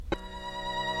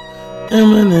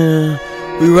Eminem,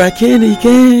 we rock candy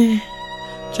cane.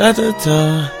 Try to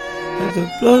talk, had to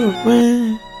blow the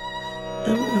wind.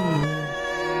 Eminem,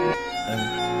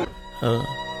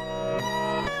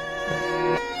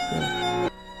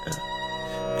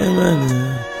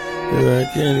 Eminem, we rock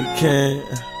candy cane.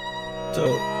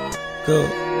 Dope, go,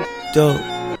 dope,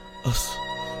 us,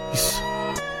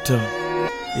 dope,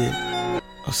 yeah,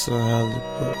 also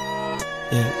Hollywood,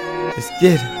 yeah, let's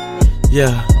get it,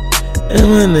 yeah.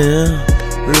 Eminem,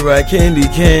 we ride candy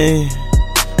cane,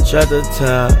 shot the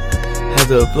top, had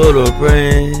to blow the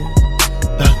brain.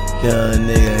 Young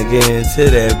nigga getting to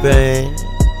that bang.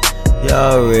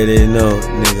 Y'all already know,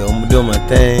 nigga, I'ma do my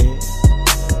thing.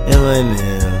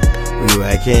 Eminem, we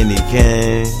ride candy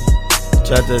cane,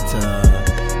 shot the top,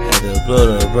 had to blow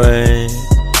the brain.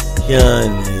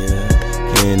 Young nigga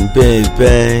getting big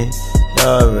bang.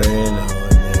 Y'all already know,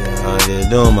 nigga, I'm just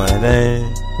doing my thing.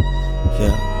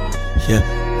 Yeah. Yeah,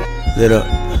 lit up,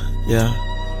 yeah,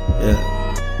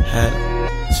 hat,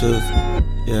 shoes,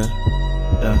 yeah,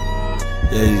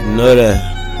 you know that,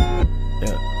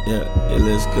 yeah,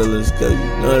 let's go, you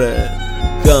know that,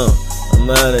 come, I'm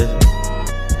out of here,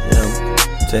 yeah,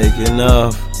 I'm taking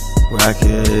off,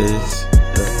 Rockets,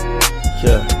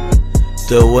 yeah,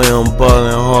 the way I'm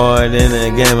ballin' hard in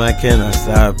the game, I cannot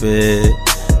stop it,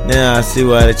 now I see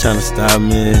why they tryna stop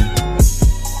me,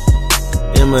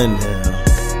 Eminem.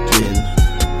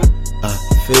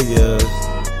 Figures,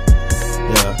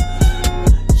 yeah.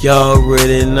 Y'all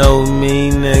already know me,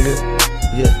 nigga.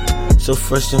 Yeah, so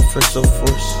fresh and fresh, so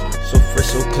fresh,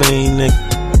 so clean, nigga.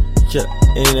 Yeah,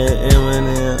 in that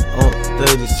Eminem on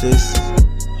 36.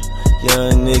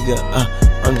 Young nigga,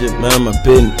 I'm just mind my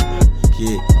business.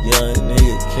 Yeah, young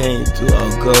nigga came through,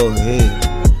 I'll go ahead.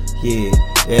 Yeah,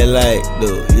 that light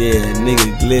though, yeah, nigga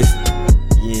glisten.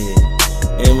 Yeah,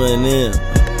 Eminem,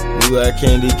 we got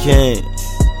candy cane.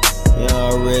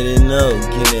 Y'all already know,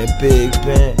 get that big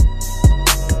bang.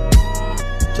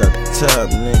 Drop the top,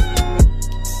 nigga.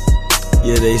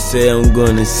 Yeah, they say I'm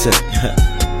gonna say.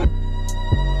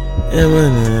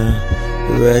 Eminem,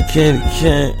 we ride candy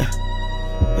cane.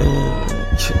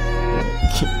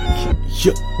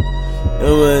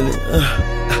 Eminem,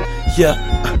 yeah,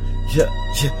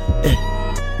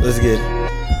 let's get it.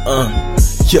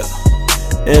 Yeah,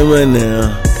 Eminem,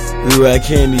 we ride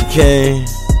candy cane.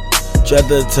 Drop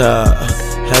the top,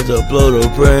 had to blow the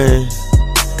brain.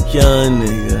 Young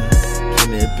nigga, get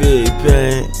that big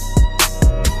bang.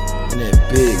 And that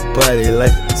big body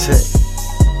like a tank.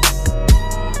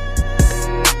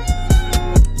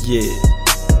 Yeah.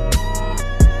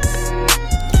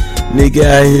 Nigga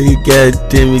out here, you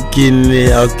goddamn it, getting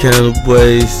it all kind of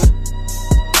ways.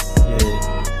 Yeah.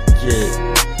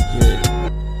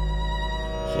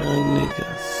 Young nigga, I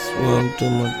swear I'm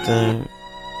doing my thing.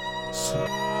 So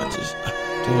I just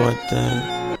do my thing.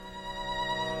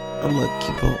 I'ma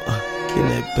keep on getting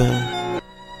that bang.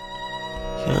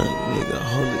 Young nigga,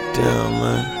 hold it down,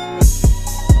 man.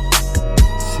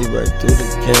 See right through the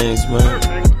games, man.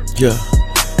 Yeah,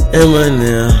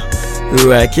 Eminem, we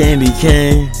ride candy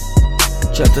cane.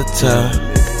 Drop the top,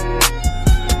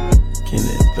 getting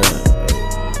that bang.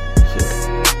 Yeah.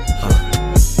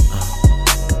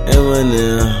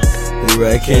 Eminem, we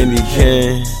ride candy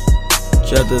cane.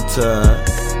 Drop the top,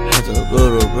 had to blow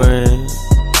the brain.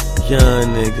 Young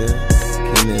nigga,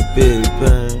 getting that big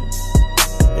bang.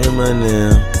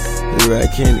 Eminem, we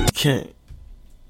ride candy cane.